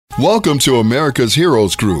Welcome to America's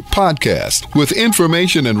Heroes Group podcast with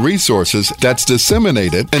information and resources that's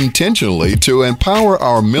disseminated intentionally to empower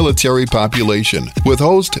our military population with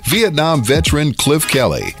host Vietnam veteran Cliff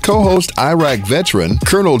Kelly, co-host Iraq veteran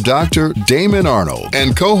Colonel Dr. Damon Arnold,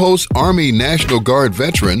 and co-host Army National Guard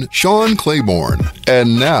veteran Sean Claiborne.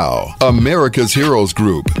 And now, America's Heroes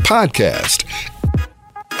Group podcast.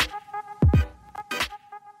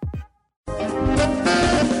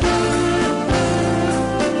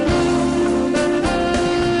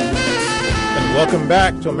 Welcome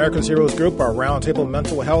back to America's Heroes Group, our roundtable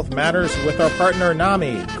mental health matters with our partner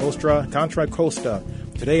NAMI, Contra Costa.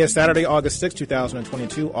 Today is Saturday, August 6,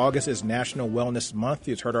 2022. August is National Wellness Month.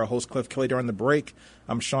 You heard our host Cliff Kelly during the break.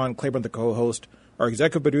 I'm Sean Claiborne, the co-host. Our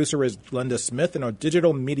executive producer is Glenda Smith, and our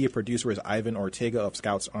digital media producer is Ivan Ortega of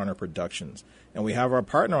Scouts Honor Productions. And we have our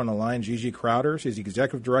partner on the line, Gigi Crowder. She's the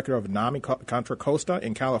executive director of NAMI Contra Costa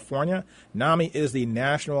in California. NAMI is the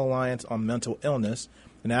National Alliance on Mental Illness,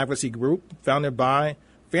 an advocacy group founded by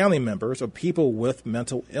family members of people with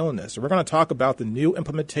mental illness. So we're going to talk about the new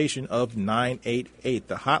implementation of 988,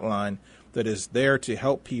 the hotline that is there to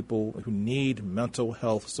help people who need mental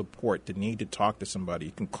health support, that need to talk to somebody.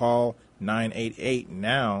 You can call 988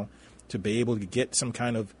 now to be able to get some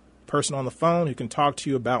kind of person on the phone who can talk to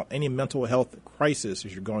you about any mental health crisis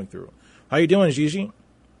as you're going through. How you doing, Gigi?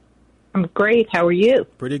 I'm great. How are you?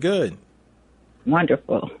 Pretty good.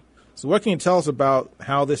 Wonderful. So what can you tell us about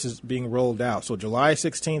how this is being rolled out? So July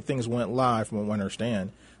 16th, things went live, from what I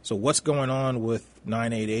understand. So what's going on with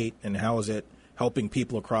 988, and how is it helping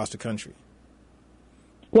people across the country?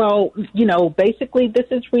 Well, basically this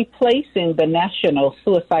is replacing the National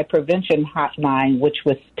Suicide Prevention Hotline, which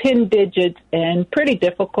was 10 digits and pretty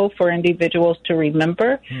difficult for individuals to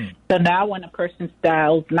remember. So now when a person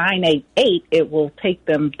dials 988, it will take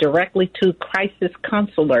them directly to crisis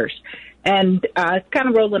counselors. And it's kind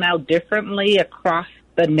of rolling out differently across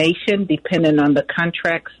the nation, depending on the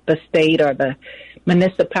contracts the state or the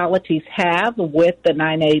municipalities have with the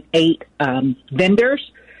 988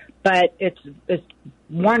 vendors. But it's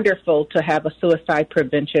wonderful to have a suicide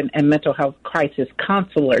prevention and mental health crisis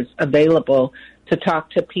counselors available to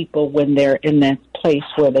talk to people when they're in that place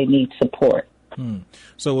where they need support.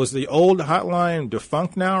 So was the old hotline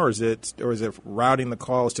defunct now, or is it routing the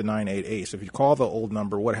calls to 988? So if you call the old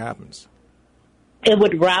number, what happens? It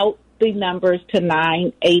would route the numbers to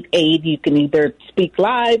 988. You can either speak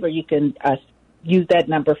live or you can use that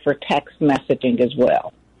number for text messaging as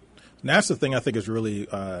well. And that's the thing I think is really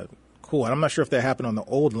cool. And I'm not sure if that happened on the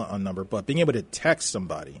old number, but being able to text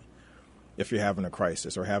somebody if you're having a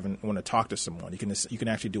crisis or want to talk to someone, you can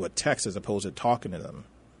actually do a text as opposed to talking to them.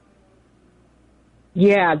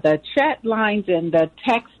 Yeah, the chat lines and the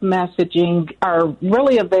text messaging are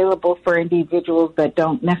really available for individuals that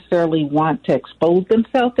don't necessarily want to expose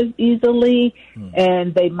themselves as easily,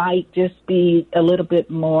 and they might just be a little bit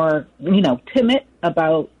more, timid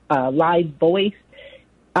about live voice.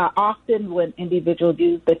 Often when individuals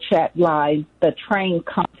use the chat line, the trained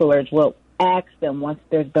counselors will ask them once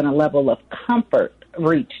there's been a level of comfort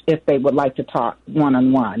reached if they would like to talk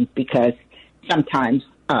one-on-one, because sometimes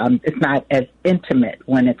it's not as intimate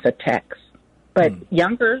when it's a text. But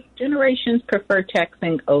younger generations prefer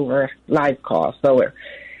texting over live calls, so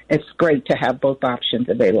it's great to have both options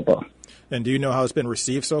available. And do you know how it's been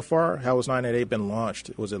received so far? How has 988 been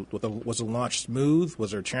launched? Was the launch smooth?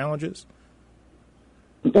 Was there challenges?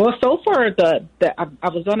 Well, so far, I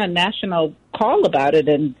was on a national call about it,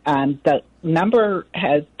 and the number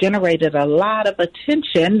has generated a lot of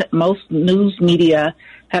attention. Most news media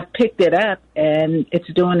have picked it up, and it's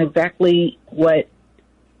doing exactly what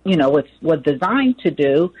it's was designed to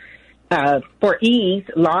do. For ease,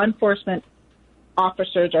 law enforcement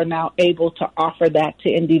officers are now able to offer that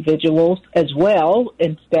to individuals as well.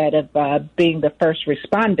 Instead of being the first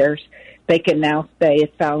responders, they can now say,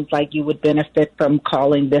 it sounds like you would benefit from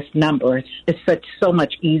calling this number. It's so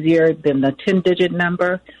much easier than the 10-digit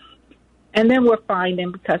number. And then we're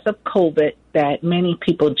finding, because of COVID, that many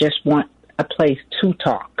people just want a place to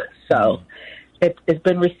talk. So it's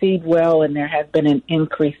been received well, and there has been an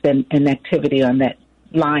increase in activity on that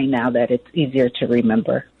line now that it's easier to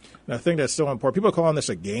remember. And I think that's so important. People are calling this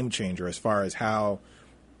a game changer as far as how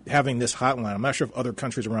having this hotline. I'm not sure if other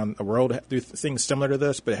countries around the world do things similar to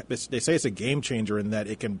this, but they say it's a game changer in that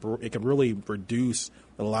it can really reduce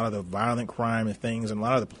a lot of the violent crime and things and a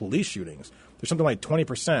lot of the police shootings. There's something like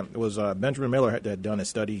 20%. It was Benjamin Miller had done a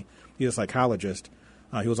study. He's a psychologist.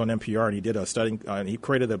 He was on NPR, and he did a study. And he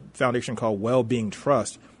created a foundation called Wellbeing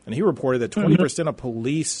Trust, and he reported that 20% of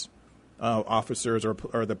police officers or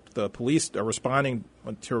the police are responding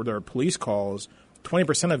to their police calls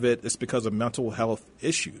 20% of it is because of mental health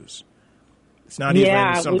issues. It's not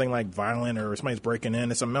even something like violent or somebody's breaking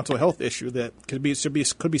in. It's a mental health issue that could be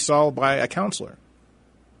solved by a counselor.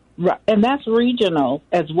 Right, and that's regional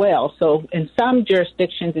as well. So in some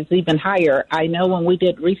jurisdictions, it's even higher. I know when we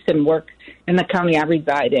did recent work in the county I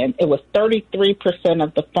reside in, it was 33%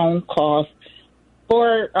 of the phone calls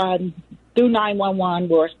for through 911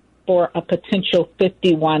 were for a potential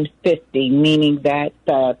 5150, meaning that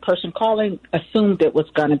the person calling assumed it was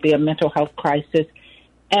going to be a mental health crisis,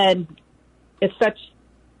 and it's such.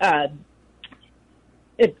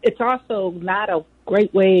 It's also not a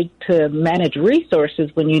great way to manage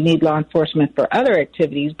resources when you need law enforcement for other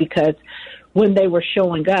activities, because when they were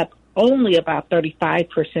showing up, only about 35%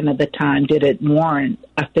 of the time did it warrant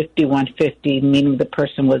a 5150, meaning the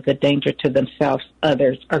person was a danger to themselves,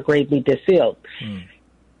 others, or gravely disabled.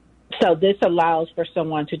 So this allows for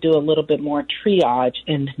someone to do a little bit more triage,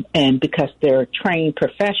 and because they're trained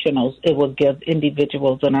professionals, it will give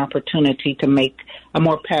individuals an opportunity to make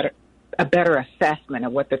a better assessment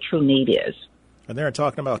of what the true need is. And they're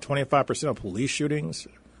talking about 25% of police shootings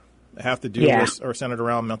have to do with or centered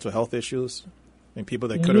around mental health issues. I mean, people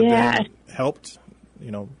that could have been helped,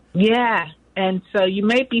 Yeah, and so you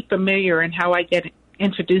may be familiar, and how I get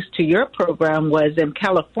introduced to your program was in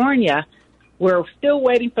California. We're still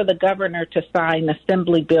waiting for the governor to sign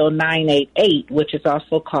Assembly Bill 988, which is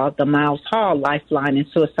also called the Miles Hall Lifeline and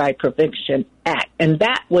Suicide Prevention Act. And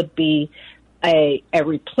that would be a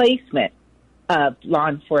replacement of law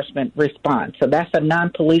enforcement response. So that's a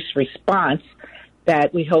non-police response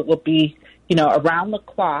that we hope will be, around the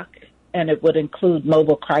clock, and it would include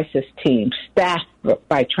mobile crisis teams, staffed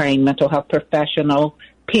by trained mental health professional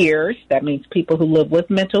peers. That means people who live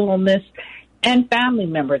with mental illness, and family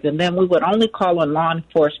members. And then we would only call on law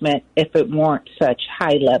enforcement if it warrants such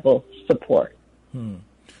high-level support.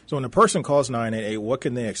 So when a person calls 988, what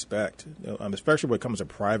can they expect, especially when it comes to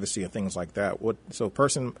privacy and things like that? So a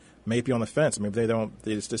person may be on the fence. Maybe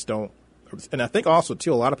they just don't. And I think also,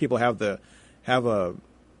 too, a lot of people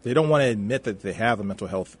they don't want to admit that they have a mental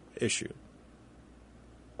health issue.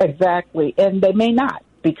 Exactly. And they may not,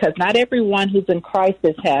 because not everyone who's in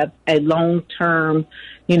crisis have a long-term,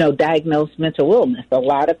 diagnosed mental illness. A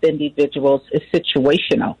lot of individuals is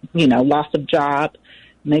situational, loss of job,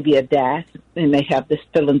 maybe a death, and they have this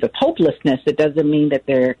feelings of hopelessness. It doesn't mean that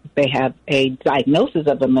they have a diagnosis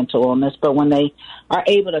of a mental illness, but when they are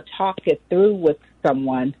able to talk it through with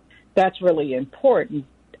someone, that's really important,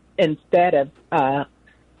 instead of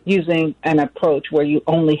using an approach where you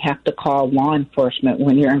only have to call law enforcement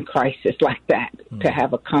when you're in crisis like that. To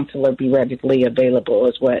have a counselor be readily available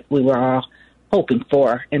is what we were all hoping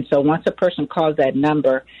for. And so once a person calls that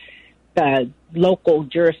number, the local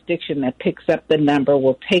jurisdiction that picks up the number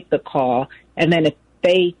will take the call, and then if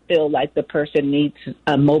they feel like the person needs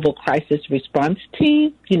a mobile crisis response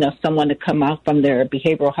team, someone to come out from their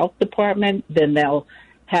behavioral health department, then they'll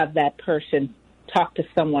have that person talk to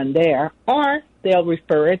someone there, or they'll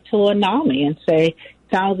refer it to a NAMI and say,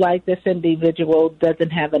 sounds like this individual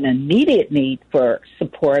doesn't have an immediate need for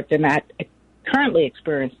support. They're not currently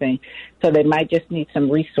experiencing, so they might just need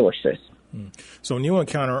some resources. So when you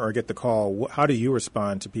encounter or get the call, how do you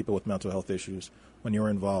respond to people with mental health issues when you're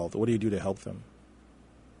involved? What do you do to help them?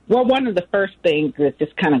 Well, one of the first things is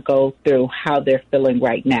just kind of go through how they're feeling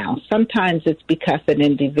right now. Sometimes it's because an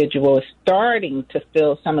individual is starting to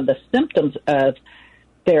feel some of the symptoms of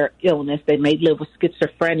their illness. They may live with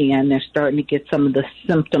schizophrenia, and they're starting to get some of the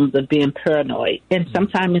symptoms of being paranoid. And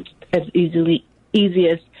sometimes it's as easy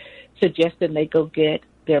as suggesting they go get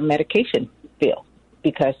their medication filled,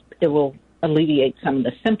 because it will alleviate some of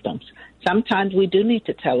the symptoms. Sometimes we do need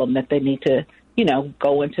to tell them that they need to,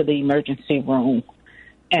 go into the emergency room.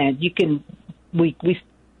 And we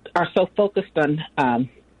are so focused on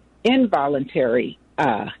involuntary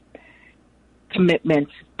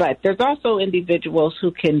commitments, but there's also individuals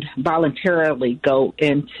who can voluntarily go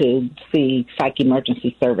into the psych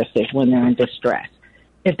emergency services when they're in distress.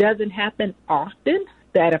 It doesn't happen often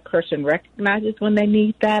that a person recognizes when they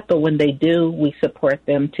need that, but when they do, we support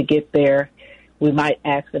them to get there. We might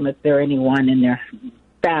ask them if there anyone in their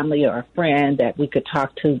family or a friend that we could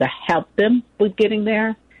talk to help them with getting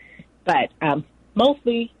there. But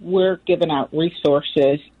mostly we're giving out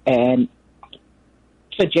resources and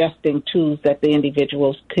suggesting tools that the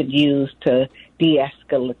individuals could use to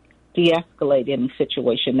de-escalate any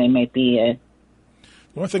situation they may be in.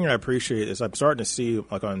 One thing I appreciate is I'm starting to see,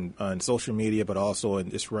 like on social media, but also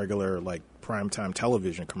in just regular, like, primetime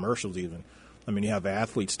television, commercials even. I mean, you have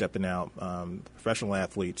athletes stepping out, professional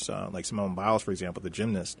athletes, like Simone Biles, for example, the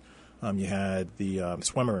gymnast, You had the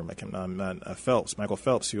swimmer, Michael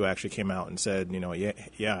Phelps, who actually came out and said, I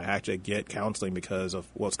actually get counseling because of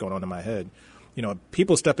what's going on in my head.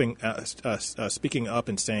 People speaking up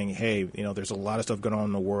and saying, hey, there's a lot of stuff going on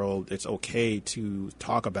in the world. It's okay to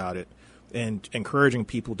talk about it, and encouraging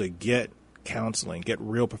people to get counseling, get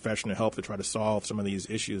real professional help to try to solve some of these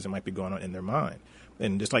issues that might be going on in their mind.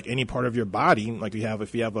 And just like any part of your body, like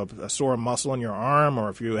if you have a sore muscle in your arm, or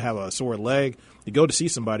if you have a sore leg, you go to see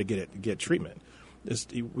somebody to get treatment.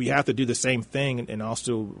 We have to do the same thing, and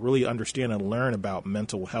also really understand and learn about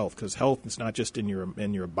mental health, because health is not just in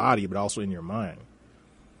your body, but also in your mind.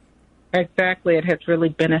 Exactly. It has really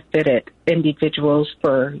benefited individuals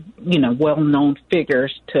for, well-known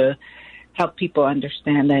figures to help people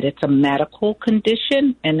understand that it's a medical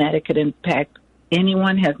condition and that it could impact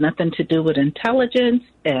anyone. Has nothing to do with intelligence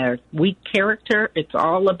or weak character. It's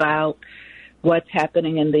all about what's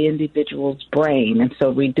happening in the individual's brain. And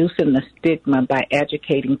so reducing the stigma by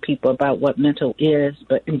educating people about what mental is,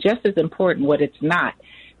 and just as important, what it's not,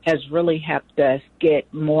 has really helped us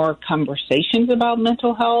get more conversations about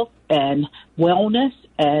mental health and wellness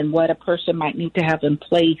and what a person might need to have in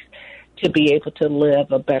place to be able to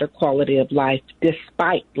live a better quality of life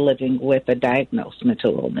despite living with a diagnosed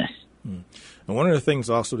mental illness. And one of the things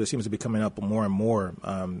also that seems to be coming up more and more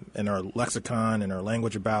in our lexicon and our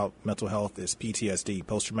language about mental health is PTSD,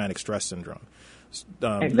 post-traumatic stress syndrome.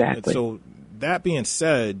 Exactly. So that being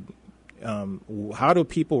said, how do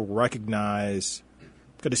people recognize?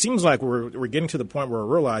 Because it seems like we're getting to the point where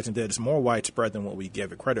we're realizing that it's more widespread than what we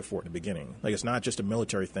give it credit for in the beginning. Like, it's not just a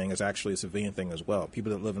military thing; it's actually a civilian thing as well.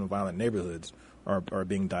 People that live in violent neighborhoods are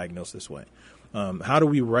being diagnosed this way. How do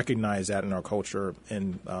we recognize that in our culture,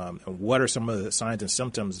 and what are some of the signs and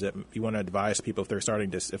symptoms that you want to advise people if they're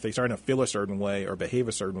starting to feel a certain way or behave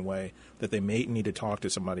a certain way, that they may need to talk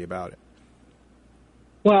to somebody about it?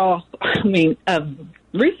 Well,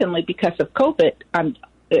 recently because of COVID,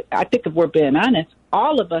 I think if we're being honest,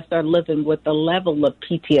 all of us are living with a level of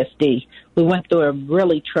PTSD. We went through a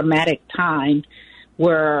really traumatic time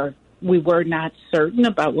where we were not certain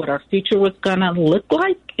about what our future was going to look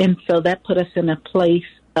like. And so that put us in a place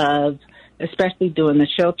of, especially during the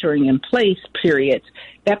sheltering in place periods,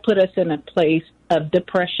 that put us in a place of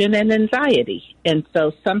depression and anxiety. And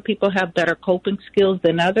so some people have better coping skills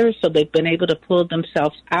than others, so they've been able to pull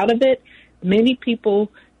themselves out of it. Many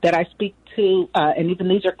people that I speak to, and even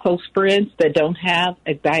these are close friends that don't have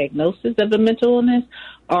a diagnosis of a mental illness,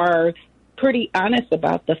 are pretty honest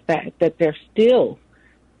about the fact that they're still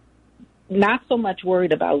not so much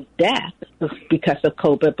worried about death because of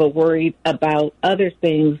COVID, but worried about other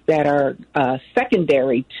things that are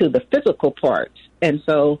secondary to the physical parts. And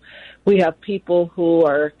so we have people who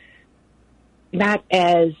are not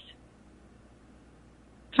as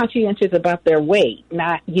conscientious about their weight,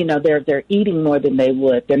 they're eating more than they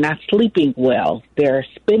would. They're not sleeping well. They're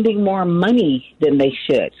spending more money than they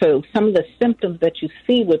should. So some of the symptoms that you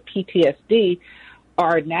see with PTSD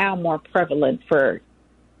are now more prevalent for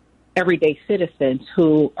everyday citizens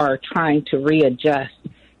who are trying to readjust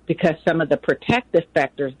because some of the protective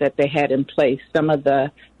factors that they had in place, some of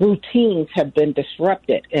the routines have been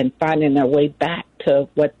disrupted, and finding their way back to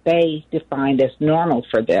what they defined as normal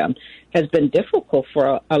for them has been difficult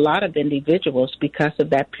for a lot of individuals because of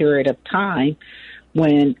that period of time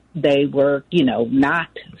when they were, not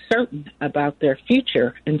certain about their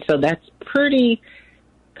future. And so that's pretty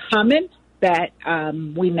common that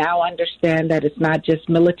we now understand that it's not just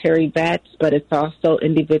military vets, but it's also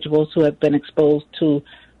individuals who have been exposed to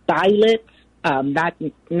violence, not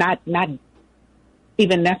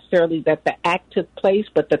even necessarily that the act took place,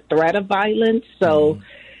 but the threat of violence. So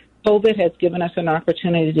COVID has given us an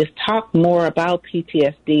opportunity to just talk more about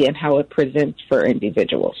PTSD and how it presents for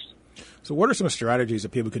individuals. So what are some strategies that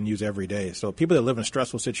people can use every day? So people that live in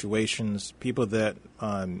stressful situations, people that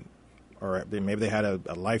or maybe they had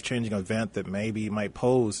a life-changing event that might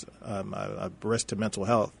pose a risk to mental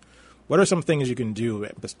health. What are some things you can do,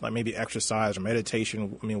 like maybe exercise or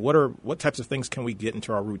meditation? I mean, what types of things can we get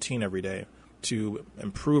into our routine every day to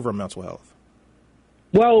improve our mental health?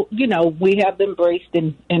 Well, we have embraced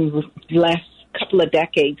in the last couple of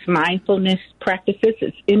decades mindfulness practices.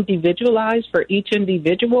 It's individualized for each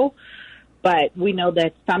individual, but we know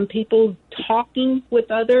that some people talking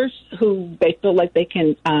with others who they feel like they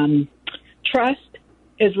can trust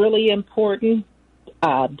is really important.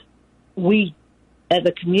 We, as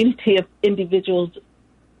a community of individuals,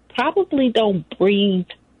 probably don't breathe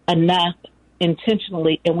enough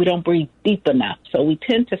intentionally, and we don't breathe deep enough. So we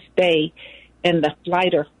tend to stay in the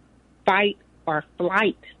fight or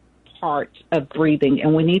flight parts of breathing,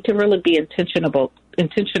 and we need to really be intentional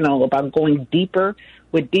intentional about going deeper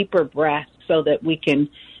with deeper breaths so that we can,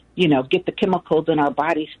 get the chemicals in our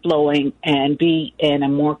bodies flowing and be in a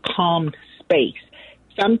more calm space.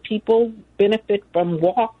 Some people benefit from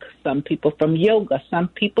walk, some people from yoga, some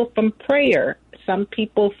people from prayer, some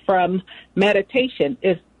people from meditation.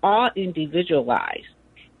 It's all individualized.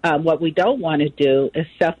 What we don't want to do is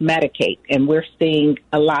self-medicate, and we're seeing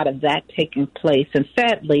a lot of that taking place. And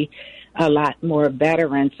sadly, a lot more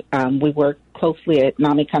veterans. We work closely at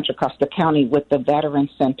NAMI Contra Costa County with the Veteran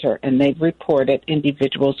Center, and they've reported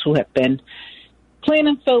individuals who have been clean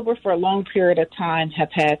and sober for a long period of time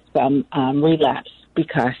have had some relapse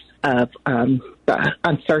because of the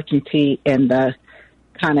uncertainty and the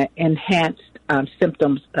kind of enhanced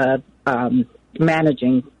symptoms of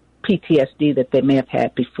managing PTSD that they may have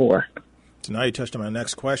had before. So now you touched on my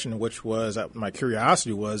next question, which was my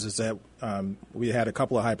curiosity is that we had a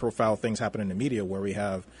couple of high-profile things happen in the media where we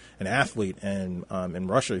have an athlete in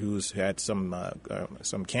Russia who's had some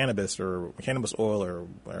cannabis or cannabis oil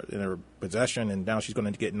in her possession, and now she's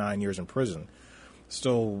going to get 9 years in prison.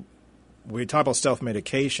 So when we talk about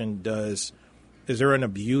self-medication, is there an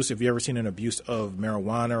abuse? Have you ever seen an abuse of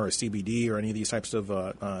marijuana or CBD or any of these types of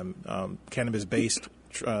cannabis-based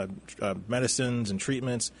medicines and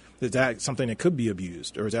treatments? Is that something that could be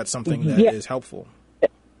abused, or is that something that is helpful?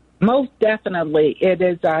 Most definitely. It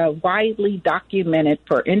is widely documented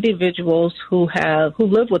for individuals who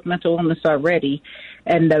live with mental illness already,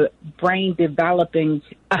 and the brain developing.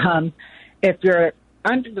 If you're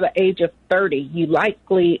under the age of 30, you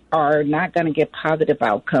likely are not going to get positive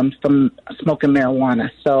outcomes from smoking marijuana.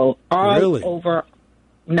 So anyone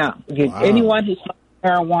who smokes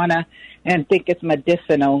marijuana and think it's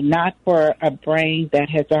medicinal, not for a brain that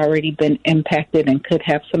has already been impacted and could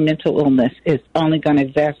have some mental illness, is only going to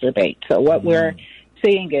exacerbate. So what we're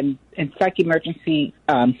seeing in psych emergency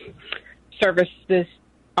services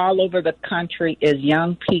all over the country is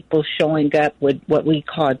young people showing up with what we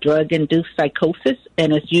call drug-induced psychosis,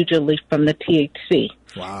 and it's usually from the THC.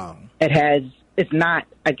 Wow. It's not,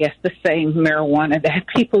 I guess, the same marijuana that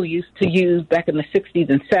people used to use back in the 60s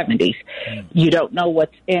and 70s. You don't know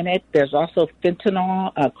what's in it. There's also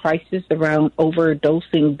fentanyl, a crisis around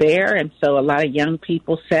overdosing there, and so a lot of young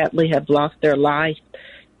people sadly have lost their lives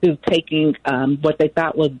through taking what they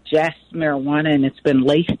thought was just marijuana, and it's been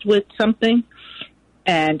laced with something.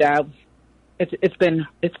 And it's been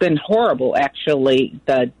horrible, actually,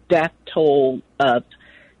 the death toll of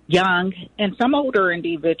young and some older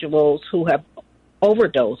individuals who have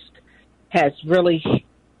overdosed has really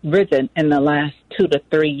risen in the last 2 to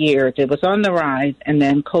 3 years. It was on the rise, and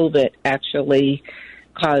then COVID actually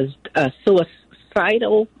caused a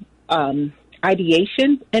suicidal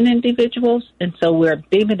ideation in individuals, and so we're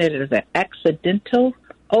deeming it as an accidental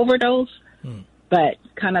overdose. But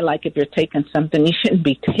kind of like if you're taking something you shouldn't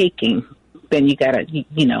be taking, then you got to,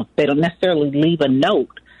 they don't necessarily leave a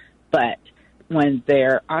note, but when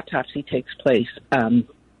their autopsy takes place,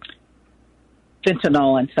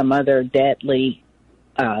 fentanyl and some other deadly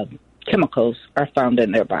chemicals are found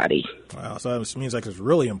in their body. Wow, so it means like it's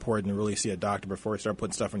really important to really see a doctor before you start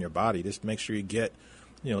putting stuff in your body. Just make sure you get,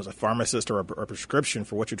 as a pharmacist or a prescription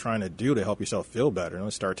for what you're trying to do to help yourself feel better.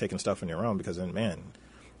 Don't start taking stuff on your own, because then,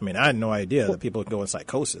 I had no idea that people can go in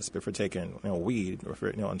psychosis for taking, weed, or for,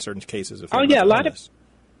 in certain cases.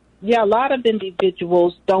 A lot of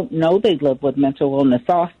individuals don't know they live with mental illness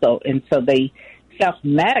also, and so they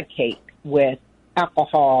self-medicate with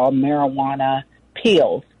alcohol, marijuana,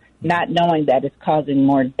 pills, not knowing that it's causing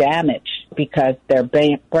more damage because their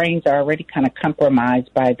brains are already kind of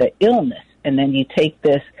compromised by the illness. And then you take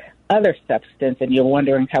this other substance and you're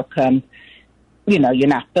wondering how come, you're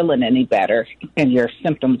not feeling any better and your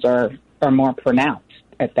symptoms are more pronounced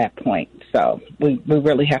at that point. So we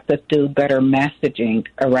really have to do better messaging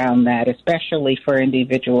around that, especially for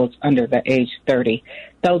individuals under the age 30.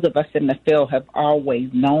 Those of us in the field have always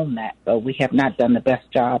known that, but we have not done the best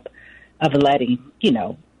job of letting,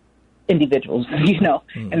 individuals,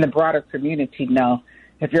 in the broader community know.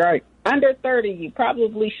 If you're under 30, you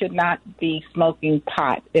probably should not be smoking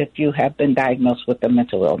pot if you have been diagnosed with a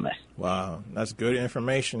mental illness. Wow, that's good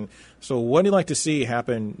information. So what do you like to see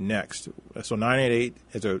happen next? So 988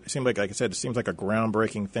 it seems like I said, it seems like a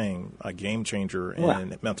groundbreaking thing, a game changer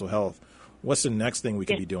in mental health. What's the next thing we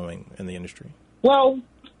could be doing in the industry? Well,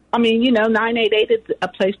 988 is a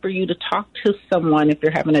place for you to talk to someone if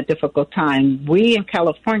you're having a difficult time. We in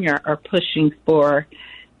California are pushing for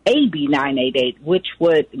AB 988, which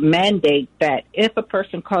would mandate that if a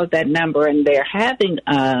person calls that number and they're having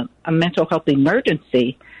a mental health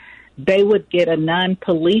emergency, they would get a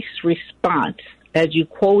non-police response, as you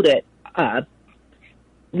quoted,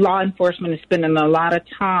 law enforcement is spending a lot of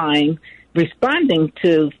time responding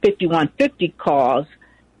to 5150 calls,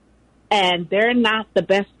 and they're not the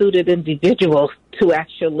best suited individuals to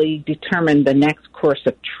actually determine the next course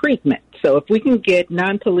of treatment. So if we can get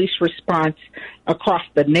non-police response across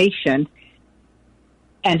the nation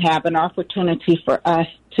and have an opportunity for us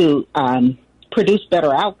to produce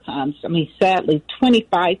better outcomes, I mean, sadly,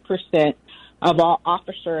 25% of all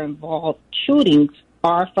officer-involved shootings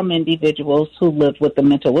are from individuals who live with a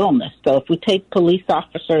mental illness. So if we take police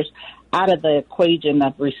officers out of the equation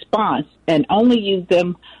of response and only use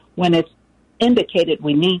them when it's indicated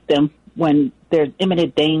we need them, when there's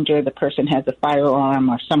imminent danger, the person has a firearm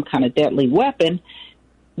or some kind of deadly weapon,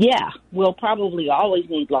 yeah, we'll probably always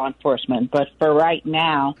need law enforcement. But for right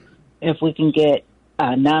now, if we can get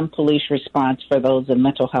a non-police response for those in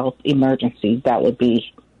mental health emergencies, that would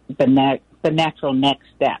be the natural next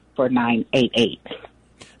step for 988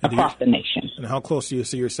 across the nation. And how close do you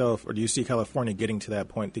see yourself, or do you see California getting to that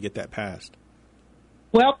point to get that passed?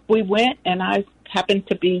 Well, we went, and I happened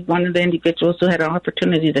to be one of the individuals who had an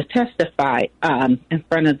opportunity to testify in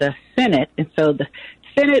front of the Senate. And so the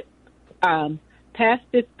Senate passed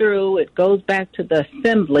it through. It goes back to the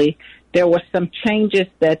Assembly. There were some changes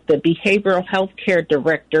that the behavioral health care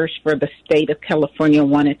directors for the state of California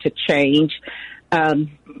wanted to change,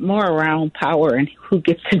 more around power and who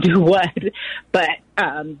gets to do what. But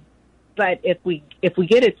if we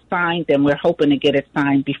get it signed, and we're hoping to get it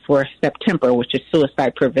signed before September, which is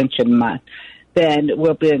Suicide Prevention Month, then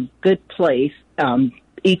we'll be in a good place.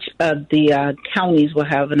 Each of the counties will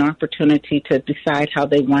have an opportunity to decide how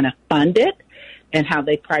they want to fund it and how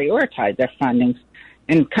they prioritize their fundings.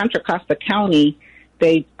 In Contra Costa County,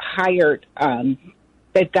 they've hired,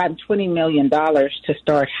 they've gotten $20 million to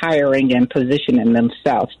start hiring and positioning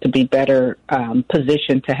themselves to be better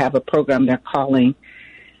positioned to have a program they're calling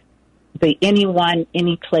the Anyone,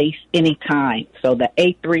 Anyplace, Anytime. So the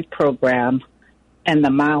A3 program and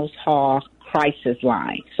the Miles Hall crisis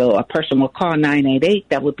line. So a person will call 988.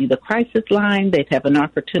 That would be the crisis line. They'd have an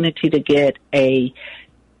opportunity to get a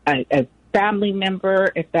family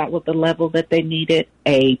member, if that was the level that they needed,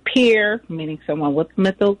 a peer, meaning someone with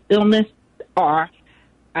mental illness, or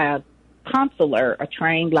a counselor, a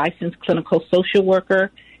trained licensed clinical social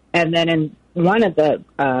worker. And then in one of the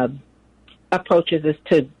approaches is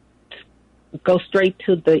to go straight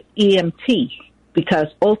to the EMT, because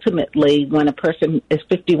ultimately when a person is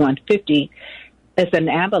 5150, it's an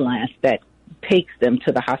ambulance that takes them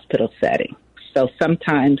to the hospital setting. So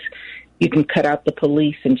sometimes you can cut out the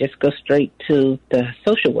police and just go straight to the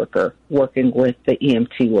social worker working with the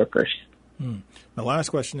EMT workers. My last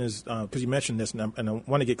question is, because you mentioned this, and I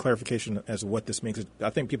want to get clarification as to what this means. I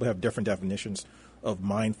think people have different definitions of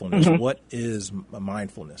mindfulness. Mm-hmm. What is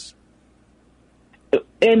mindfulness?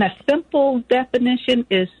 In a simple definition,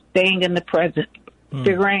 is staying in the present,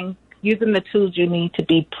 using the tools you need to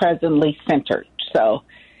be presently centered. So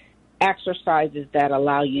exercises that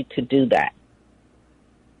allow you to do that.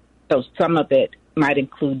 So some of it might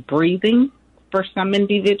include breathing for some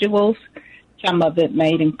individuals. Some of it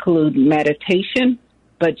might include meditation,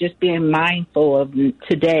 but just being mindful of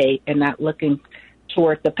today and not looking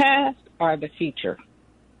toward the past or the future.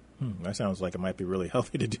 That sounds like it might be really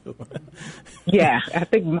healthy to do. Yeah, I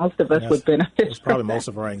think most of us would benefit. It's probably most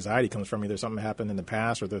of our anxiety comes from either something happened in the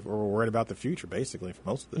past or we're worried about the future, basically, for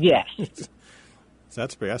most of it. Yes. So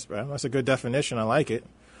that's a good definition. I like it.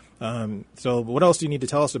 So what else do you need to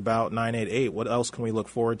tell us about 988? What else can we look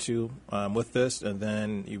forward to with this? And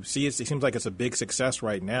then you see it seems like it's a big success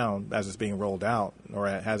right now as it's being rolled out, or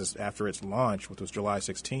after its launch, which was July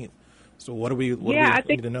 16th. So what do we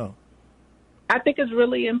need to know? I think it's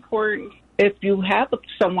really important if you have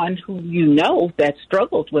someone who you know that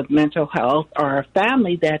struggles with mental health, or a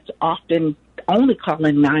family that's often only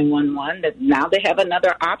calling 911, that now they have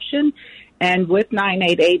another option. And with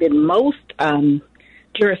 988 in most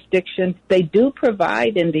jurisdictions, they do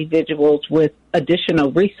provide individuals with additional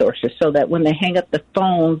resources so that when they hang up the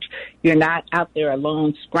phone, you're not out there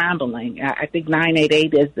alone scrambling. I think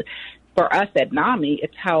 988 is, for us at NAMI,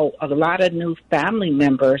 it's how a lot of new family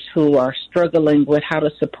members who are struggling with how to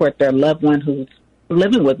support their loved one who's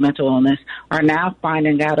living with mental illness are now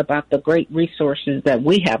finding out about the great resources that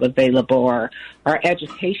we have available, our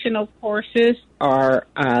educational courses, our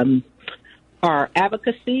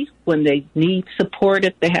advocacy when they need support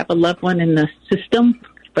if they have a loved one in the system,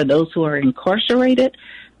 for those who are incarcerated.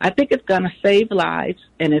 I think it's going to save lives,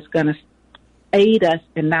 and it's going to aid us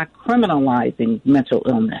in not criminalizing mental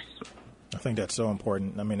illness. I think that's so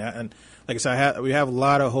important. I mean, and like I said, we have a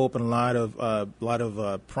lot of hope and a lot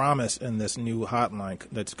of promise in this new hotline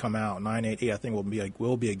that's come out. 988, I think,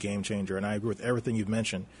 will be a game changer, and I agree with everything you've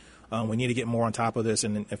mentioned. We need to get more on top of this,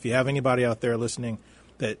 and if you have anybody out there listening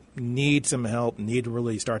that need some help, need to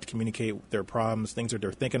really start to communicate their problems, things that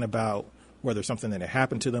they're thinking about, whether it's something that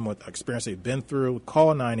happened to them, what experience they've been through,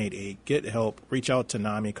 call 988, get help, reach out to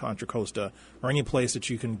NAMI Contra Costa, or any place that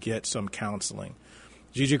you can get some counseling.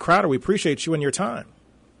 Gigi Crowder, we appreciate you and your time.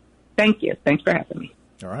 Thank you. Thanks for having me.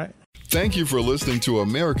 All right. Thank you for listening to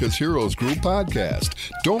America's Heroes Group podcast.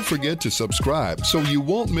 Don't forget to subscribe so you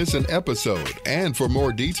won't miss an episode. And for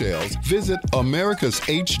more details, visit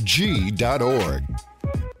americashg.org.